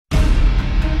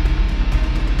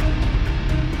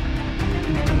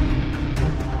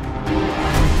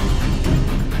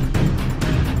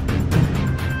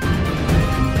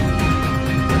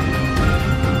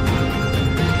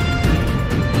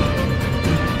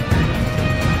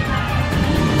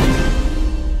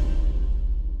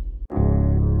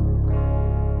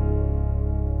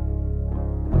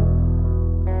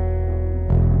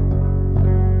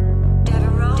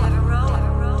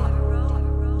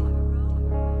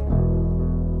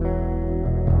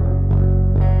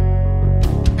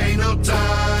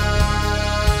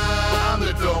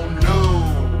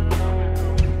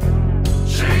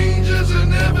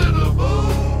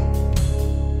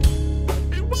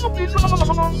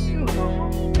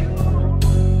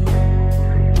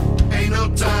Ain't no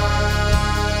time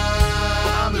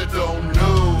that don't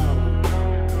know.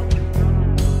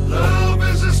 Love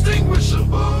is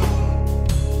extinguishable.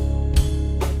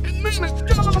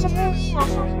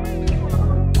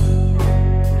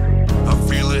 I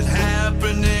feel it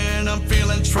happening, I'm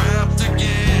feeling trapped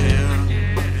again.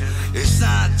 It's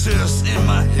not just in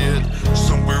my head.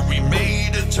 Somewhere we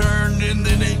made a turn and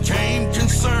then it came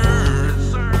concern.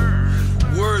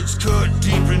 Words cut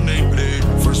deep and they bled.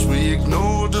 First we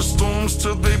ignored the storms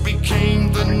till they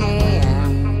became the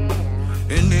norm.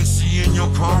 And then seeing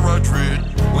your car I dread.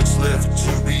 What's left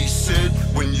to be said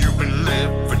when you've been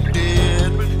left for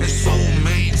dead? And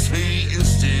soulmates hate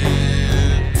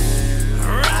instead.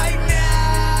 Right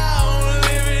now,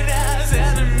 living as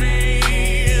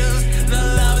enemies. The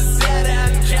love is said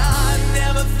and gone.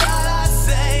 Never thought I'd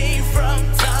say from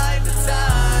time to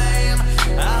time.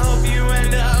 I hope you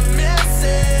end up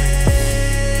missing.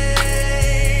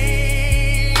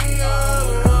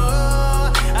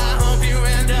 Oh, I hope you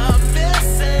end up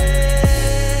missing.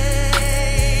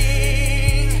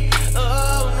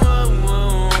 Oh,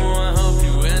 I hope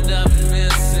you end up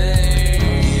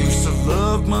missing. You used to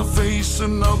love my face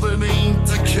and now that ain't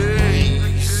the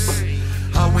case.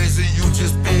 How is it you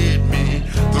just bid me?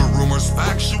 The rumor's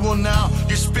factual now,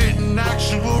 you're spitting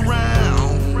actual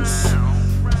rounds.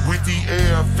 With the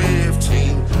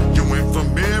AR-15, you went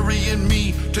from marrying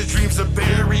me to dreams of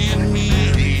burying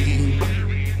me.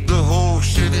 The whole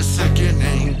shit is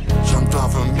sickening. Jumped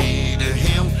off of me to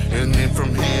him, and then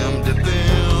from him to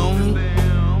them.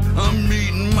 I'm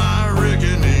meeting my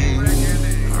reckoning.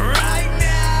 Right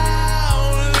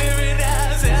now, living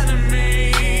as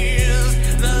enemies.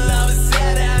 The love is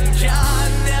said and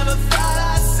gone. Never thought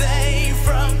I'd say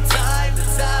from time to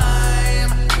time.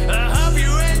 I hope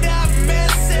you end up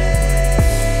missing.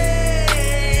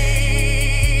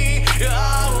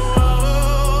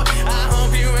 Oh, I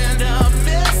hope you end up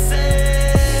missing.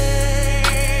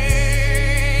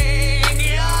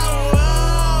 Oh,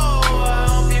 I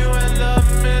hope you end up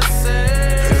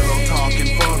missing. Pillow talking,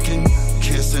 fucking,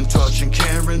 kissing, touching,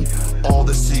 caring, all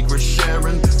the secret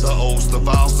sharing, the oaths, the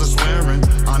vows, the swearing.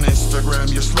 On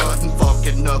Instagram you're slutting,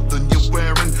 fucking nothing you're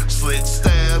wearing. Slit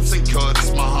stabs and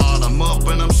cuts, my heart I'm up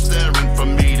and I'm staring.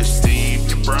 From me to Steve,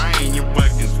 your brain, your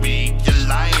weapons speak. You're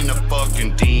lying, a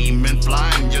fucking demon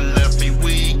flying. You left me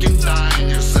weak and dying.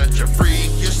 You're such a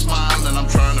freak, you're smiling. I'm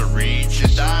trying to reach you,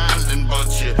 darling, but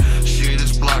your shit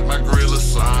is blocked. My grill is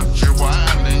signed, you're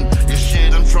wildin'. Your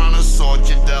shit I'm trying to sort,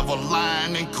 your devil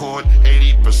lying in court.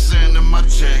 80% of my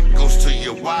check goes to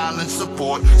your wildin'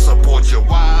 support. Support your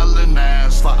wildin'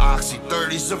 ass for Oxy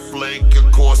 30's a flake.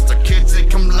 Of course the kids they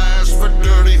come last for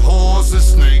dirty whores and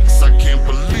snakes. I can't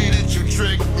believe that you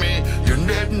tricked me. You're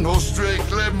netting no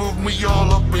strictly, move me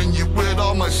all up in you with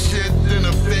all my shit in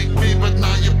a fake me. But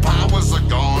now your powers are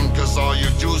gone, cause all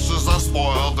your juices are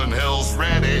spoiled and hell's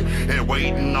ready and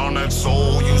waiting on that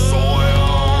soul you soiled.